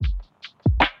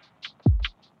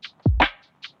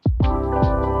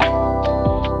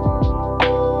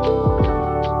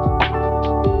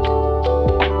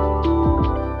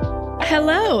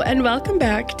Hello, and welcome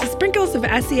back to Sprinkles of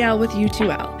SEL with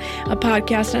U2L, a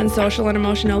podcast on social and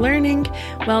emotional learning,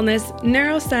 wellness,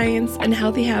 neuroscience, and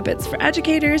healthy habits for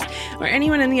educators or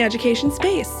anyone in the education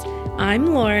space.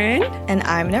 I'm Lauren. And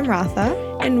I'm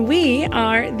Namratha. And we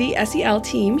are the SEL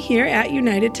team here at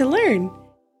United to Learn.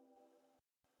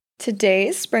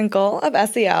 Today's sprinkle of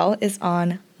SEL is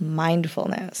on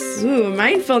mindfulness. Ooh,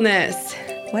 mindfulness.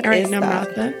 What All right, is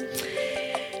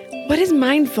Namratha. What is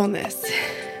mindfulness?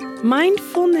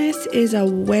 Mindfulness is a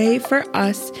way for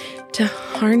us to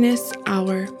harness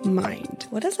our mind.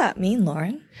 What does that mean,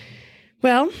 Lauren?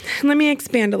 Well, let me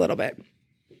expand a little bit.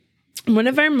 One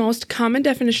of our most common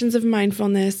definitions of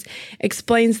mindfulness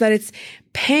explains that it's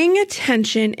paying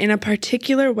attention in a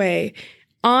particular way,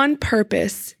 on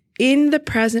purpose, in the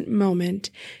present moment,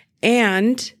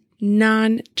 and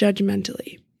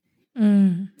non-judgmentally.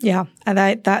 Yeah, and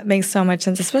that makes so much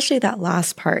sense, especially that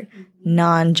last part,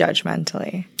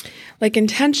 non-judgmentally. Like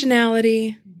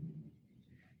intentionality,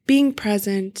 being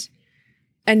present,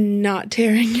 and not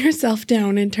tearing yourself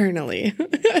down internally.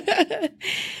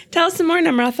 Tell us some more,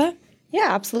 Namratha. Yeah,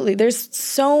 absolutely. There's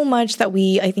so much that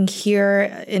I think,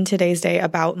 hear in today's day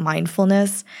about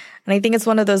mindfulness. And I think it's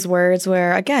one of those words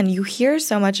where, again, you hear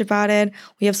so much about it.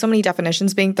 We have so many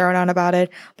definitions being thrown on about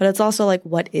it, but it's also like,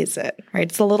 what is it, right?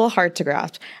 It's a little hard to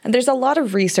grasp. And there's a lot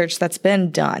of research that's been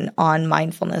done on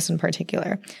mindfulness in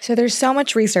particular. So there's so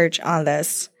much research on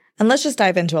this. And let's just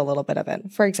dive into a little bit of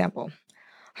it. For example,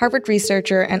 Harvard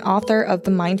researcher and author of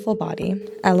The Mindful Body,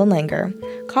 Ellen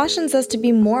Langer, cautions us to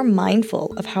be more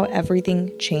mindful of how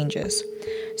everything changes.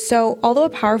 So, although a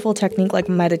powerful technique like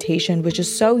meditation, which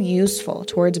is so useful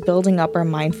towards building up our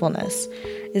mindfulness,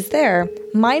 is there,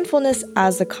 mindfulness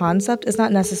as a concept is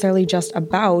not necessarily just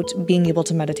about being able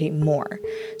to meditate more.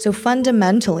 So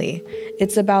fundamentally,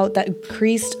 it's about that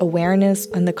increased awareness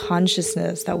and the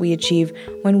consciousness that we achieve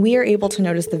when we are able to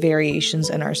notice the variations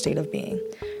in our state of being.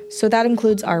 So that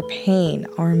includes our pain,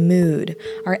 our mood,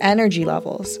 our energy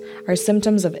levels, our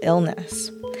symptoms of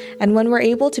illness. And when we're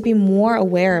able to be more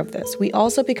aware of this, we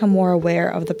also become more aware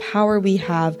of the power we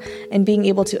have in being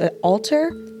able to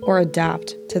alter or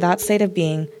adapt to that state of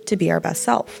being to be our best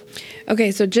self.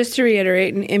 Okay, so just to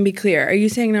reiterate and be clear, are you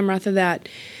saying, Namratha, that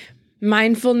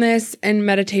mindfulness and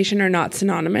meditation are not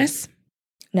synonymous?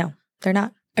 No, they're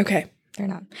not. Okay. They're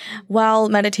not. While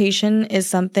meditation is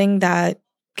something that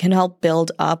can help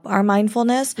build up our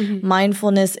mindfulness,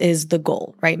 mindfulness is the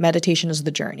goal, right? Meditation is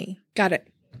the journey. Got it.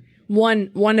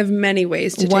 One of many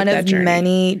ways to take that journey. One of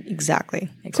many, exactly.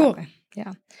 Cool.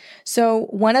 Yeah. So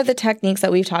one of the techniques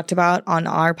that we've talked about on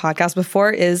our podcast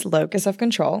before is locus of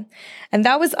control. And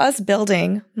that was us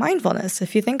building mindfulness,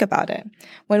 if you think about it.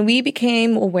 When we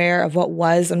became aware of what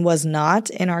was and was not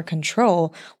in our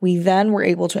control, we then were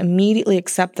able to immediately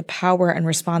accept the power and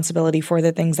responsibility for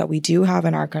the things that we do have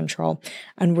in our control.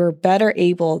 And we're better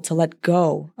able to let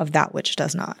go of that which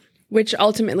does not. Which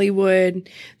ultimately would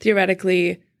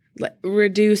theoretically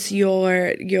reduce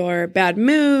your bad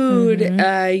mood.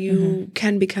 You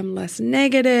can become less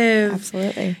negative.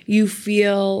 Absolutely. You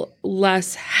feel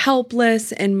less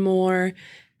helpless and more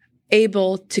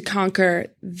able to conquer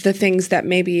the things that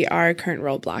maybe are current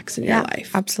roadblocks in your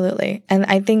life. Absolutely. And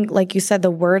I think, like you said,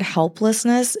 the word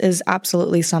helplessness is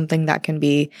absolutely something that can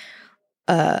be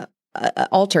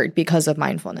altered because of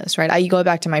mindfulness, right? I go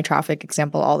back to my traffic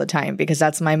example all the time because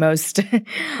that's my most,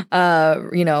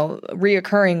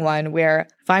 reoccurring one where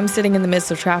if I'm sitting in the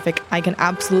midst of traffic, I can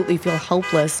absolutely feel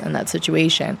helpless in that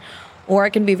situation. Or I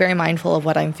can be very mindful of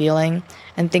what I'm feeling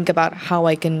and think about how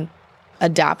I can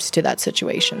adapt to that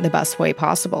situation the best way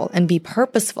possible and be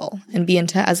purposeful and be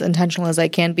as intentional as I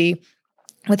can be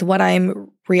with what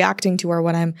I'm reacting to or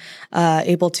what I'm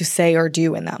able to say or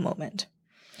do in that moment.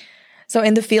 So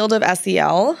in the field of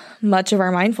SEL, much of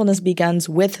our mindfulness begins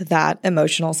with that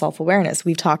emotional self-awareness.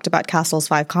 We've talked about Castle's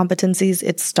 5 competencies.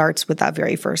 It starts with that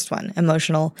very first one,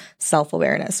 emotional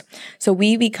self-awareness. So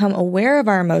we become aware of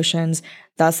our emotions,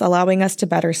 thus allowing us to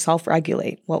better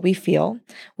self-regulate what we feel,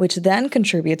 which then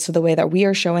contributes to the way that we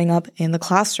are showing up in the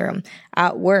classroom,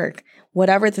 at work,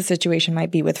 whatever the situation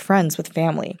might be with friends, with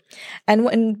family. And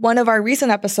in one of our recent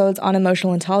episodes on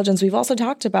emotional intelligence, we've also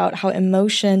talked about how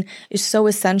emotion is so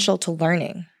essential to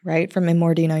learning, right? From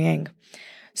Imordino Yang.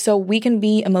 So we can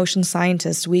be emotion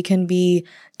scientists. We can be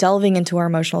delving into our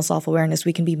emotional self-awareness.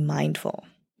 We can be mindful.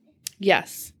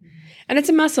 Yes. And it's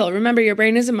a muscle. Remember, your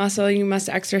brain is a muscle. You must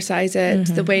exercise it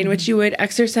the way in which you would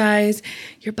exercise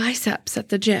your biceps at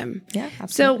the gym. Yeah,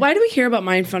 absolutely. So why do we hear about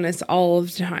mindfulness all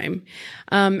of the time?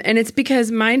 And it's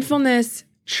because mindfulness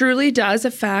truly does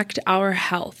affect our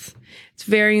health. It's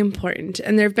very important.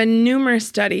 And there have been numerous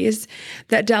studies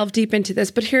that delve deep into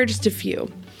this, but here are just a few.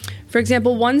 For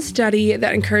example, one study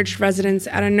that encouraged residents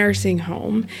at a nursing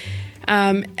home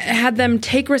had them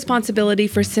take responsibility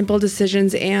for simple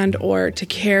decisions and or to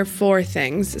care for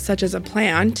things such as a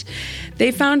plant.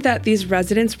 They found that these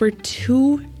residents were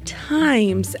 2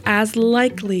 times as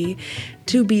likely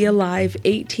to be alive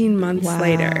 18 months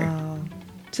later.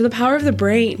 So the power of the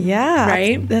brain. Yeah,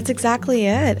 right? That's exactly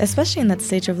it. Especially in that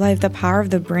stage of life, the power of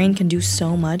the brain can do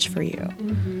so much for you.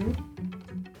 Mm-hmm.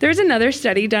 There's another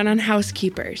study done on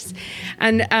housekeepers.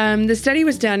 And the study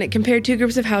was done, it compared 2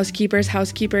 groups of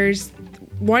housekeepers.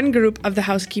 One group of the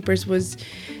housekeepers was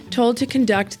told to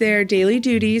conduct their daily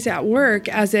duties at work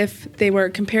as if they were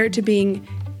compared to being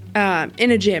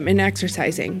in a gym and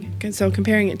exercising. So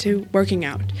comparing it to working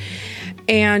out.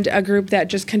 And a group that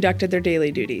just conducted their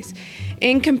daily duties.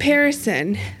 In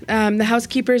comparison, the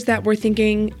housekeepers that were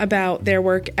thinking about their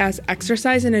work as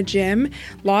exercise in a gym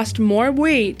lost more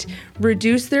weight,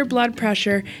 reduced their blood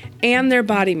pressure, and their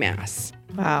body mass.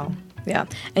 Wow. Yeah.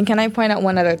 And can I point out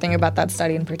one other thing about that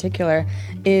study in particular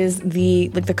is the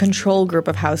control group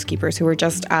of housekeepers who were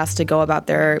just asked to go about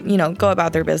their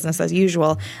business as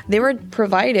usual. They were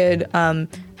provided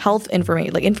health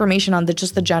information on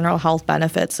just the general health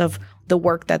benefits of the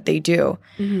work that they do.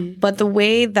 Mm-hmm. But the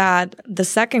way that the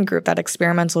second group, that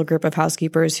experimental group of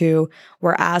housekeepers who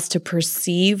were asked to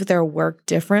perceive their work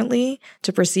differently,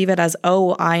 to perceive it as,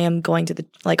 oh, I am going to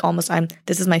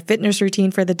this is my fitness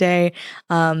routine for the day.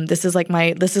 This is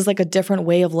like a different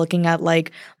way of looking at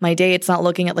like my day. It's not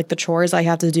looking at like the chores I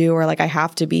have to do or like I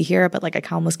have to be here, but like I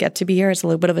can almost get to be here. It's a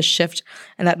little bit of a shift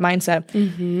in that mindset.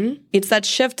 Mm-hmm. It's that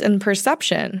shift in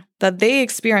perception that they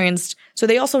experienced. So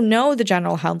they also know the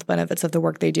general health benefits of the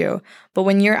work they do. But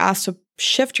when you're asked to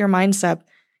shift your mindset,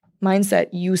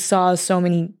 you saw so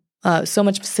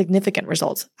much significant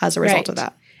results as a result of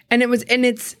that. And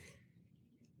it's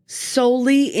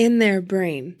solely in their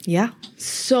brain. Yeah.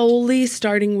 Solely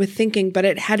starting with thinking, but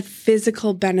it had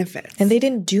physical benefits. And they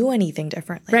didn't do anything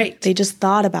differently. Right. They just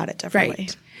thought about it differently.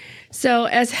 Right. So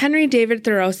as Henry David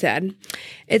Thoreau said,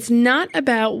 it's not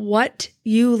about what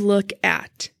you look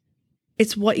at.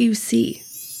 It's what you see.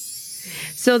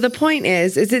 So the point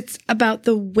is it's about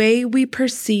the way we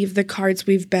perceive the cards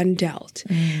we've been dealt.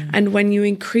 And when you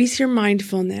increase your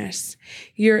mindfulness,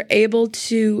 you're able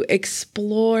to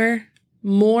explore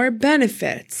more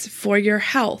benefits for your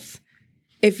health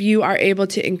if you are able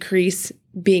to increase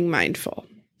being mindful.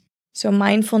 So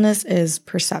mindfulness is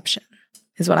perception,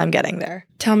 is what I'm getting there.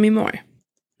 Tell me more.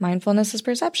 Mindfulness is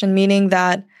perception, meaning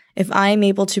that if I'm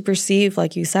able to perceive,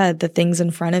 like you said, the things in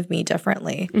front of me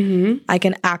differently, I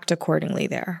can act accordingly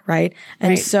there, right?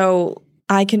 And so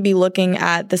I can be looking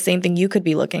at the same thing you could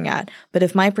be looking at. But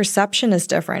if my perception is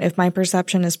different, if my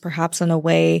perception is perhaps in a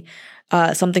way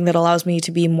something that allows me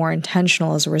to be more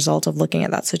intentional as a result of looking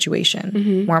at that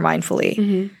situation more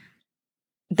mindfully,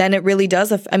 then it really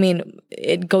does.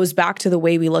 It goes back to the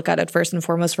way we look at it first and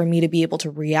foremost for me to be able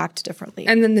to react differently.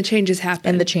 And then the changes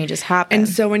happen. And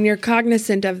so when you're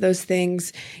cognizant of those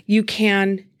things, you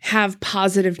can have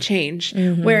positive change.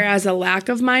 Whereas a lack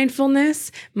of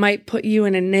mindfulness might put you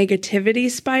in a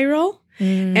negativity spiral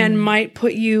and might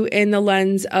put you in the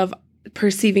lens of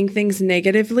perceiving things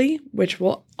negatively, which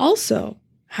will also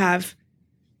have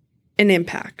an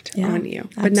impact on you,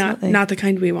 but not the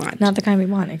kind we want. Not the kind we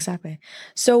want, exactly.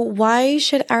 So why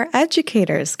should our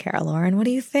educators care, Lauren? What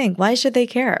do you think? Why should they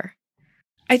care?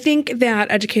 I think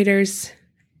that educators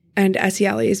and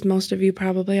SELEs, most of you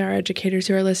probably are educators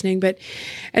who are listening, but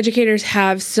educators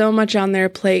have so much on their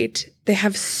plate. They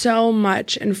have so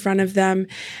much in front of them.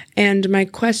 And my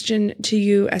question to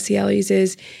you, SELEs,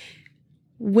 is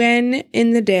when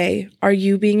in the day are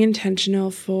you being intentional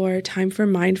for time for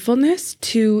mindfulness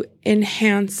to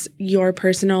enhance your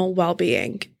personal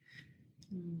well-being?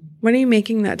 When are you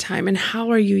making that time and how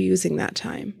are you using that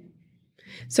time?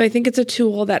 So I think it's a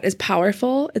tool that is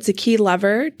powerful. It's a key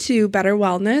lever to better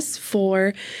wellness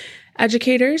for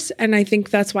educators, and I think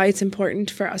that's why it's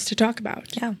important for us to talk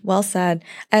about. Yeah, well said.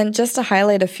 And just to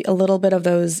highlight a little bit of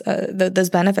those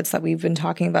benefits that we've been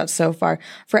talking about so far,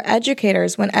 for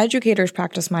educators, when educators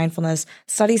practice mindfulness,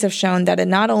 studies have shown that it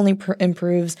not only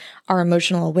improves our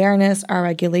emotional awareness, our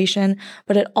regulation,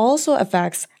 but it also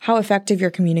affects how effective your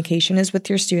communication is with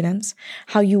your students,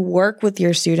 how you work with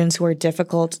your students who are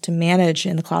difficult to manage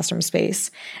in the classroom space,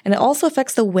 and it also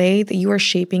affects the way that you are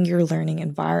shaping your learning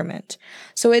environment.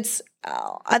 So it's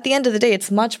at the end of the day, it's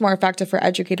much more effective for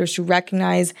educators to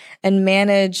recognize and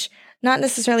manage not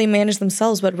necessarily manage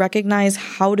themselves, but recognize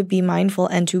how to be mindful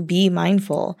and to be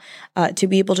mindful, to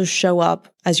be able to show up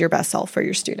as your best self for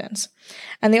your students.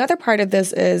 And the other part of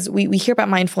this is we hear about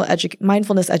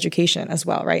mindfulness education as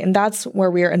well, right? And that's where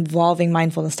we are involving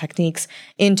mindfulness techniques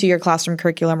into your classroom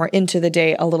curriculum or into the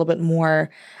day a little bit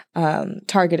more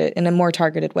targeted, in a more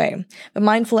targeted way. But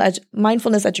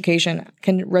mindfulness education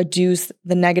can reduce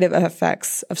the negative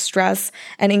effects of stress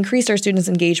and increase our students'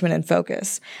 engagement and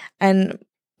focus. And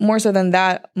more so than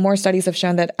that, more studies have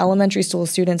shown that elementary school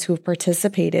students who have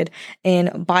participated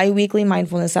in biweekly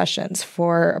mindfulness sessions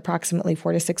for approximately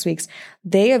 4 to 6 weeks,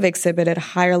 they have exhibited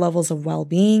higher levels of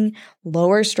well-being,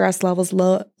 lower stress levels,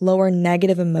 lower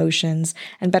negative emotions,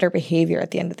 and better behavior at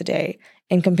the end of the day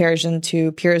in comparison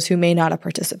to peers who may not have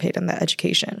participated in that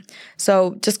education.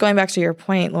 So just going back to your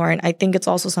point, Lauren, I think it's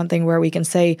also something where we can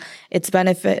say it's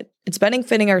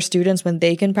benefiting our students when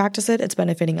they can practice it. It's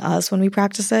benefiting us when we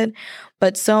practice it.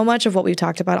 But so much of what we've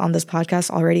talked about on this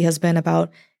podcast already has been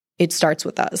about it starts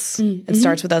with us. Mm-hmm. It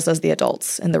starts with us as the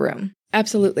adults in the room.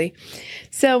 Absolutely.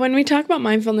 So when we talk about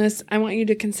mindfulness, I want you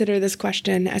to consider this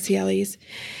question, SELEs.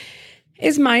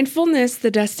 Is mindfulness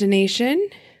the destination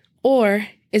or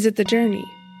is it the journey?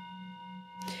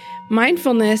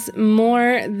 Mindfulness,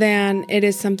 more than it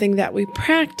is something that we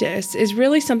practice, is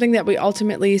really something that we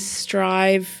ultimately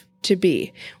strive to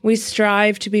be. We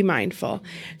strive to be mindful.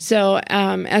 So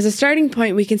as a starting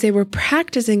point, we can say we're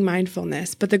practicing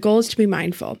mindfulness, but the goal is to be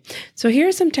mindful. So here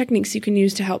are some techniques you can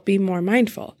use to help be more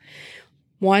mindful.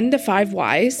 1, the 5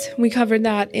 whys. We covered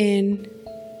that in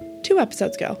 2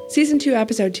 episodes ago, season 2,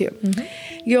 episode 2.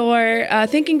 Mm-hmm. You're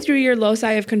thinking through your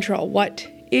loci of control. What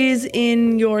is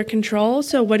in your control?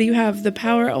 So what do you have the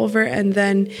power over? And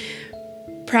then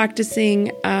practicing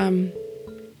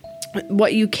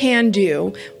what you can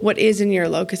do, what is in your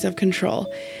locus of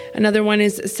control. Another one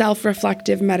is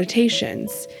self-reflective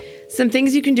meditations. Some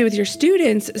things you can do with your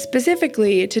students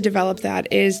specifically to develop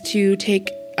that is to take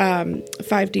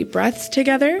 5 deep breaths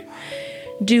together.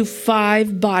 Do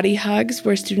 5 body hugs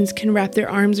where students can wrap their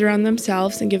arms around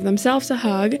themselves and give themselves a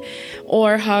hug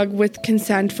or hug with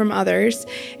consent from others.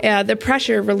 The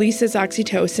pressure releases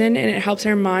oxytocin and it helps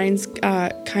our minds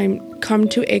come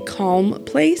to a calm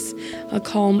place, a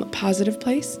calm, positive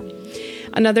place.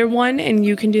 Another one, and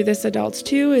you can do this adults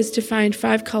too, is to find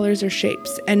 5 colors or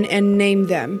shapes and name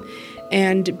them.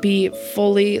 And be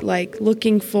fully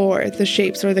looking for the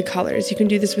shapes or the colors. You can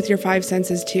do this with your 5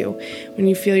 senses too. When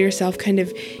you feel yourself kind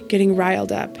of getting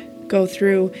riled up, go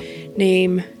through,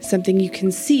 name something you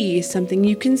can see, something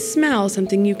you can smell,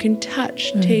 something you can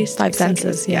touch, taste. 5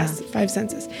 senses, yeah. Yes, 5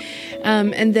 senses.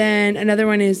 And then another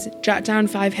one is jot down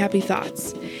 5 happy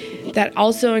thoughts. That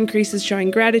also increases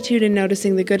showing gratitude and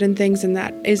noticing the good in things. And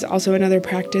that is also another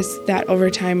practice that over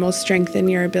time will strengthen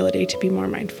your ability to be more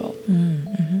mindful.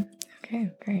 Mm-hmm. Okay,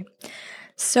 great.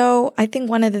 So I think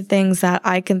one of the things that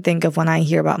I can think of when I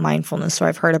hear about mindfulness, or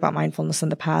I've heard about mindfulness in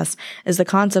the past, is the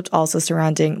concept also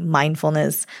surrounding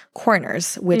mindfulness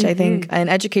corners, which I think in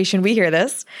education we hear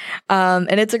this,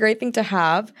 and it's a great thing to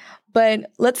have.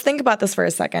 But let's think about this for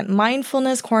a second.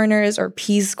 Mindfulness corners or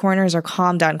peace corners or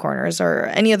calm down corners or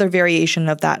any other variation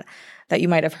of that you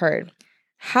might have heard.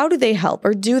 How do they help,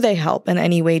 or do they help in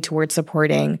any way towards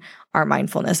supporting our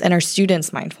mindfulness and our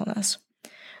students' mindfulness?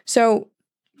 So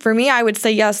for me, I would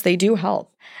say yes, they do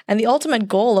help. And the ultimate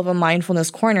goal of a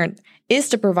mindfulness corner is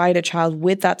to provide a child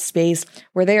with that space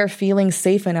where they are feeling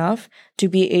safe enough to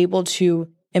be able to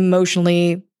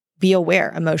emotionally be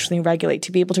aware, emotionally regulate,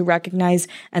 to be able to recognize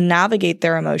and navigate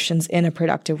their emotions in a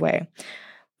productive way.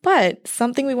 But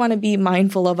something we want to be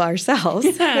mindful of ourselves,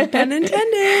 pun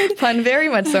intended, pun very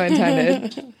much so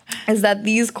intended, is that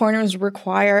these corners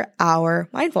require our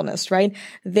mindfulness, right?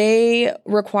 They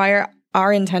require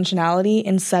our intentionality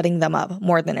in setting them up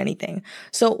more than anything.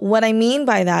 So what I mean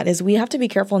by that is we have to be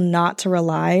careful not to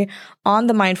rely on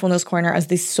the mindfulness corner as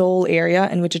the sole area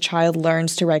in which a child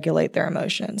learns to regulate their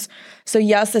emotions. So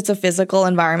yes, it's a physical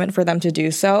environment for them to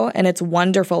do so. And it's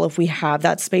wonderful if we have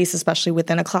that space, especially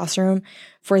within a classroom,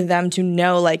 for them to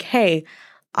know hey,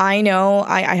 I know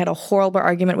I had a horrible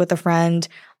argument with a friend.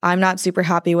 I'm not super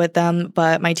happy with them,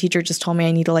 but my teacher just told me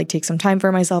I need to take some time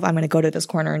for myself. I'm going to go to this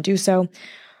corner and do so.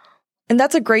 And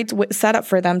that's a great setup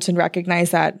for them to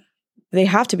recognize that they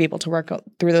have to be able to work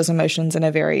through those emotions in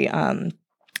a very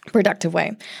productive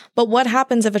way. But what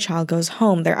happens if a child goes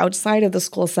home, they're outside of the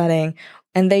school setting,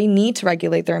 and they need to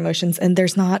regulate their emotions, and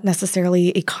there's not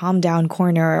necessarily a calm down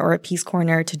corner or a peace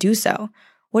corner to do so?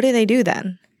 What do they do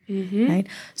then? Mm-hmm. Right?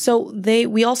 So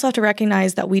we also have to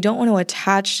recognize that we don't want to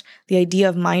attach the idea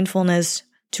of mindfulness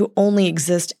to only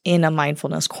exist in a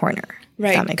mindfulness corner.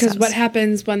 Right. Because what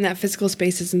happens when that physical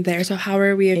space isn't there? So how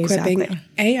are we equipping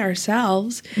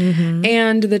ourselves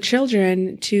and the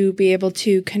children to be able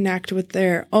to connect with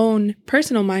their own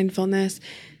personal mindfulness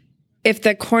if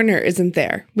the corner isn't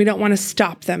there? We don't want to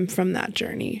stop them from that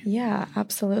journey. Yeah,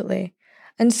 absolutely.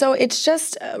 And so it's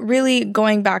just really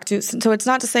going back to, so it's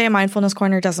not to say a mindfulness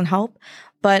corner doesn't help,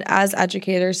 but as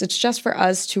educators, it's just for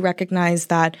us to recognize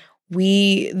that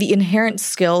the inherent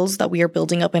skills that we are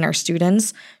building up in our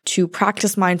students to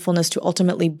practice mindfulness, to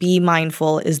ultimately be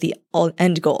mindful, is the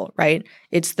end goal, right?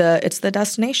 It's the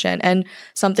destination. And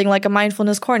something like a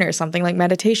mindfulness corner, something like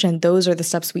meditation, those are the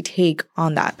steps we take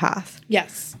on that path.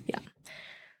 Yes. Yeah.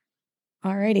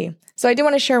 Alrighty. So I do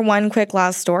want to share one quick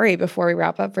last story before we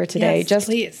wrap up for today. Yes,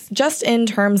 please. Just in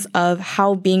terms of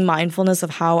how being mindfulness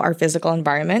of how our physical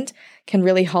environment can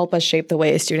really help us shape the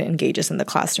way a student engages in the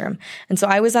classroom. And so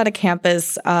I was at a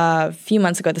campus a few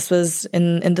months ago. This was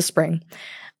in the spring.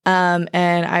 And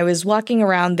I was walking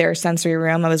around their sensory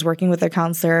room. I was working with their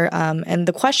counselor. And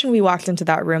the question we walked into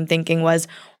that room thinking was,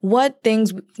 what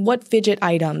fidget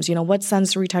items, what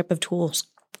sensory type of tools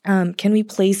can we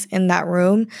place in that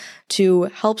room to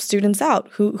help students out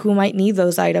who might need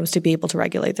those items to be able to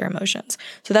regulate their emotions?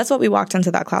 So that's what we walked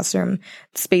into that classroom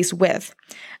space with.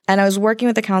 And I was working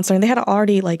with the counselor, and they had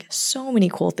already so many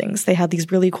cool things. They had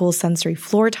these really cool sensory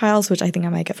floor tiles, which I think I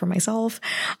might get for myself.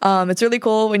 It's really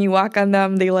cool when you walk on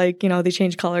them. They they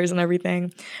change colors and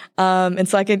everything. And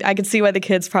so I could see why the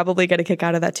kids probably get a kick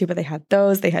out of that too. But they had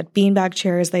those. They had beanbag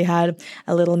chairs. They had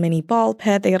a little mini ball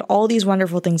pit. They had all these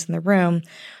wonderful things in the room.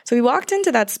 So we walked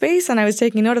into that space, and I was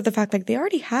taking note of the fact they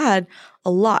already had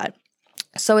a lot.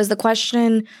 So is the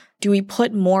question, do we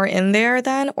put more in there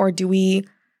then, or do we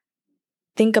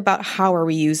think about how are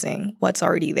we using what's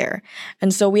already there?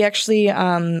 And so we actually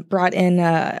brought in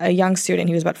a young student.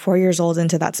 He was about 4 years old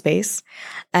into that space.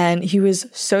 And he was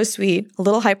so sweet, a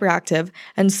little hyperactive.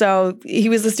 And so he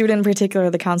was the student in particular,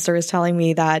 the counselor was telling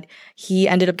me that he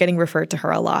ended up getting referred to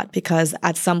her a lot because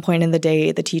at some point in the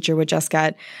day, the teacher would just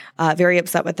get very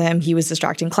upset with him. He was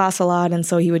distracting class a lot. And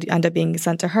so he would end up being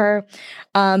sent to her.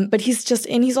 But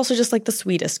he's also just the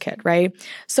sweetest kid, right?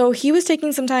 So he was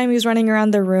taking some time. He was running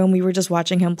around the room. We were just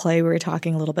watching him play. We were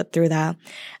talking a little bit through that.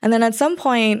 And then at some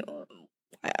point,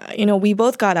 we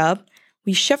both got up.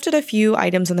 We shifted a few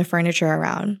items in the furniture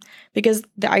around because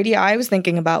the idea I was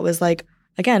thinking about was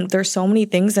again, there's so many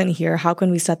things in here. How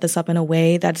can we set this up in a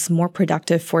way that's more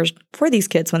productive for these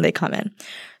kids when they come in?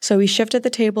 So we shifted the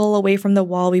table away from the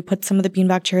wall. We put some of the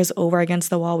beanbag chairs over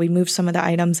against the wall. We moved some of the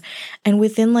items. And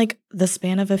within the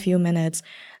span of a few minutes,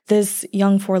 this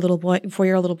young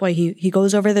 4-year-old little boy, he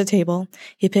goes over the table,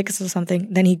 he picks up something,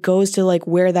 then he goes to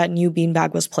where that new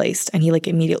beanbag was placed, and he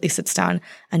immediately sits down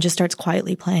and just starts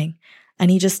quietly playing. And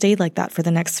he just stayed like that for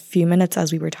the next few minutes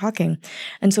as we were talking.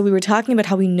 And so we were talking about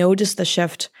how we noticed the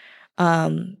shift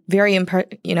almost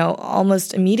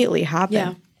immediately happen.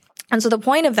 Yeah. And so the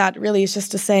point of that really is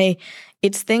just to say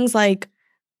it's things like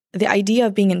the idea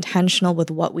of being intentional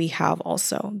with what we have,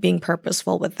 also being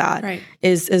purposeful with that, right,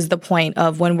 is the point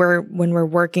of when we're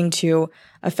working to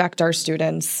affect our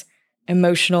students'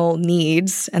 emotional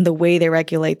needs and the way they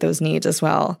regulate those needs as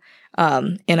well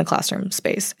in a classroom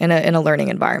space, in a learning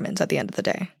environment at the end of the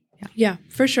day. Yeah,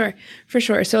 for sure.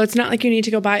 So it's not like you need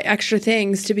to go buy extra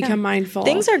things to become mindful.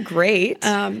 Things are great.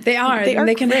 They are.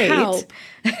 They can help.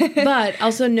 But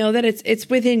also know that it's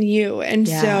within you. And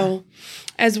so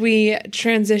as we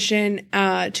transition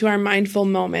to our mindful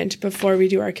moment before we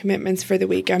do our commitments for the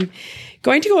week, I'm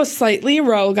going to go slightly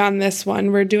rogue on this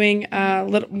one. We're doing a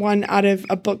little one out of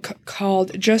a book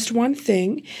called Just One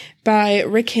Thing by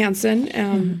Rick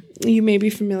Hansen. You may be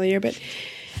familiar, but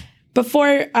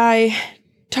before I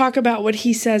talk about what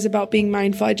he says about being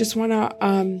mindful, I just want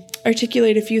to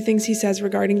articulate a few things he says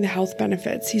regarding the health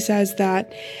benefits. He says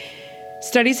that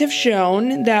studies have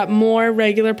shown that more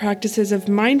regular practices of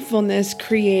mindfulness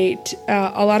create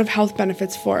a lot of health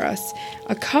benefits for us.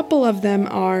 A couple of them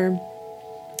are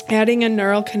adding a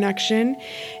neural connection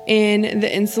in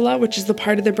the insula, which is the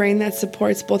part of the brain that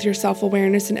supports both your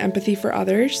self-awareness and empathy for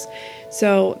others.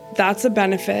 So that's a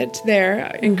benefit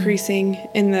there, increasing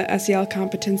in the SEL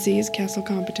competencies, CASEL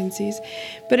competencies.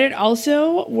 But it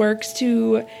also works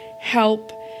to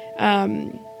help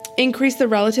increase the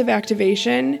relative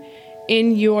activation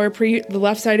in the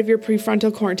left side of your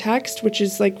prefrontal cortex, which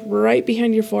is right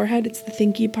behind your forehead. It's the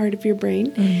thinky part of your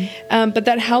brain. But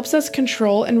that helps us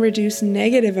control and reduce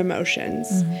negative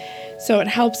emotions. So it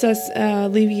helps us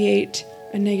alleviate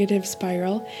a negative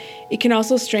spiral. It can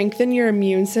also strengthen your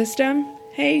immune system.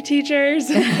 Hey, teachers.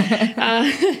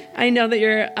 I know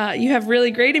that you have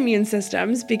really great immune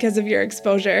systems because of your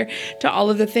exposure to all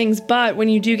of the things, but when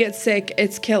you do get sick,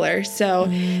 it's killer. So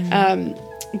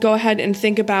go ahead and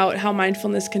think about how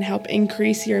mindfulness can help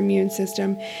increase your immune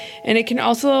system. And it can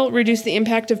also reduce the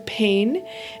impact of pain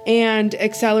and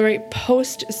accelerate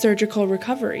post-surgical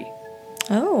recovery.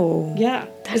 Oh. Yeah.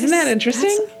 Isn't that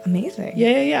interesting? That's amazing.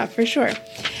 Yeah, for sure.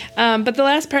 But the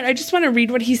last part, I just want to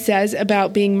read what he says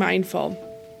about being mindful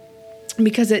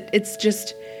because it's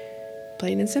just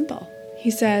plain and simple.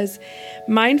 He says,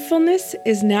 mindfulness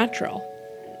is natural.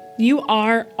 You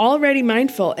are already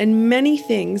mindful in many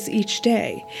things each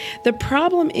day. The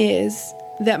problem is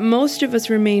that most of us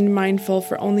remain mindful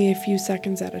for only a few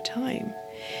seconds at a time.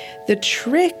 The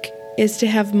trick is to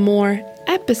have more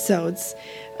episodes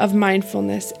of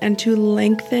mindfulness and to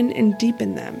lengthen and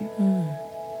deepen them.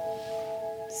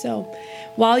 So,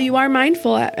 while you are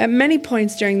mindful at many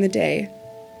points during the day,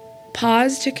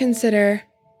 pause to consider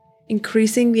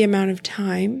increasing the amount of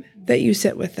time that you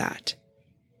sit with that.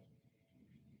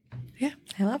 Yeah.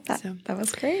 I love that. So, that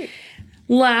was great.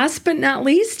 Last but not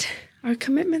least, our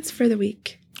commitments for the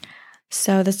week.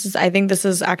 So I think this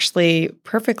is actually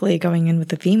perfectly going in with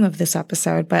the theme of this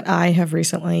episode, but I have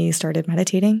recently started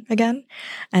meditating again.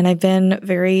 And I've been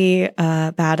very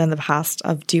bad in the past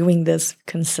of doing this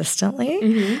consistently.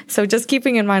 Mm-hmm. So just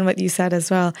keeping in mind what you said as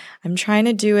well, I'm trying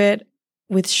to do it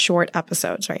with short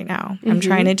episodes right now. Mm-hmm. I'm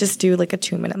trying to just do like a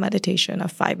 2-minute meditation, a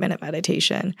 5-minute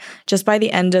meditation. Just by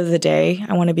the end of the day,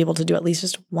 I want to be able to do at least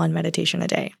just one meditation a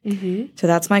day. Mm-hmm. So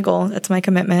that's my goal. That's my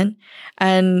commitment.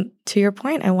 And to your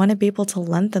point, I want to be able to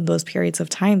lengthen those periods of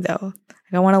time though.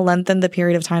 I want to lengthen the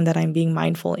period of time that I'm being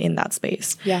mindful in that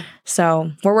space. Yeah.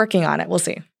 So we're working on it. We'll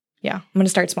see. Yeah. I'm going to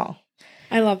start small.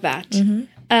 I love that.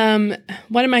 Mm-hmm.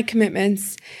 One of my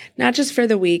commitments, not just for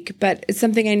the week, but it's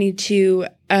something I need to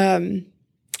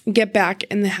get back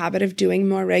in the habit of doing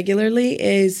more regularly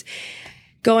is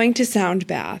going to sound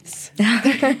baths.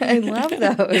 I love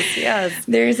those. Yes.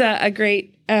 There's a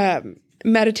great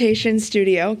meditation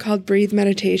studio called Breathe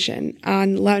Meditation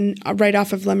right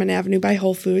off of Lemon Avenue by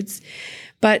Whole Foods.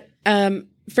 But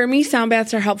for me, sound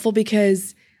baths are helpful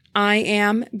because I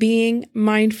am being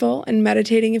mindful and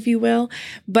meditating, if you will,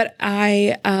 but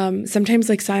I sometimes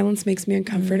like silence makes me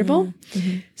uncomfortable.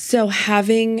 Mm-hmm. So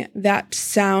having that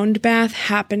sound bath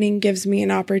happening gives me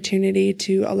an opportunity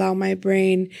to allow my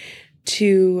brain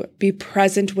to be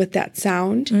present with that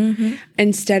sound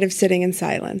instead of sitting in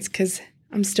silence, because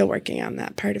I'm still working on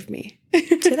that part of me.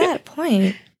 To that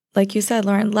point, like you said,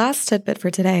 Lauren, last tidbit for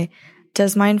today,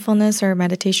 does mindfulness or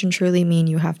meditation truly mean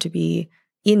you have to be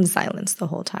in silence the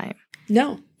whole time?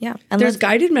 No. Yeah. There's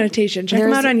guided meditation. Check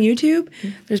them out on YouTube.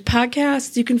 There's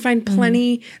podcasts. You can find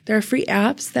plenty. There are free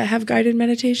apps that have guided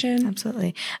meditation.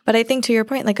 Absolutely. But I think to your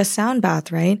point, like a sound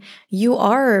bath, right? You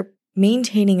are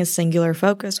maintaining a singular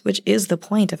focus, which is the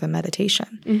point of a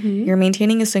meditation. Mm-hmm. You're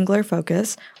maintaining a singular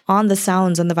focus on the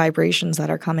sounds and the vibrations that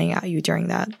are coming at you during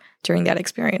that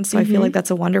experience. So I feel like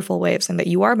that's a wonderful way of saying that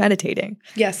you are meditating.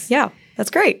 Yes. Yeah. That's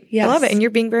great. Yes. I love it. And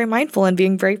you're being very mindful and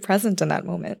being very present in that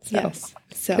moment. So, yes.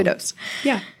 So kudos.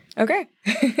 Yeah. Okay.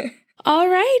 All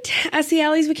right.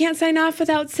 SELies, we can't sign off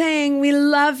without saying we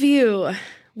love you.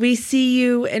 We see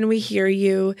you and we hear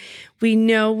you. We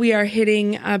know we are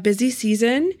hitting a busy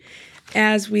season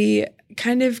as we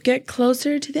kind of get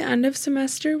closer to the end of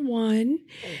semester 1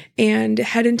 and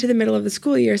head into the middle of the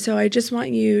school year. So I just want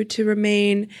you to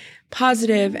remain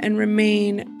positive and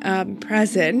remain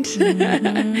present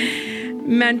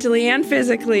mentally and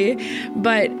physically.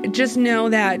 But just know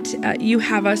that you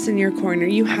have us in your corner.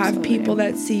 You have Absolutely. People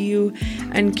that see you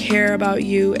and care about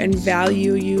you and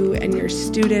value you and your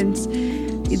students.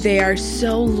 They are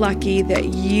so lucky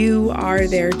that you are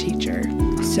their teacher.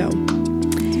 So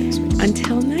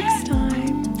until next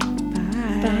time,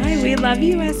 bye. We love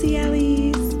you,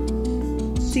 SELies.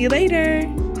 See you later.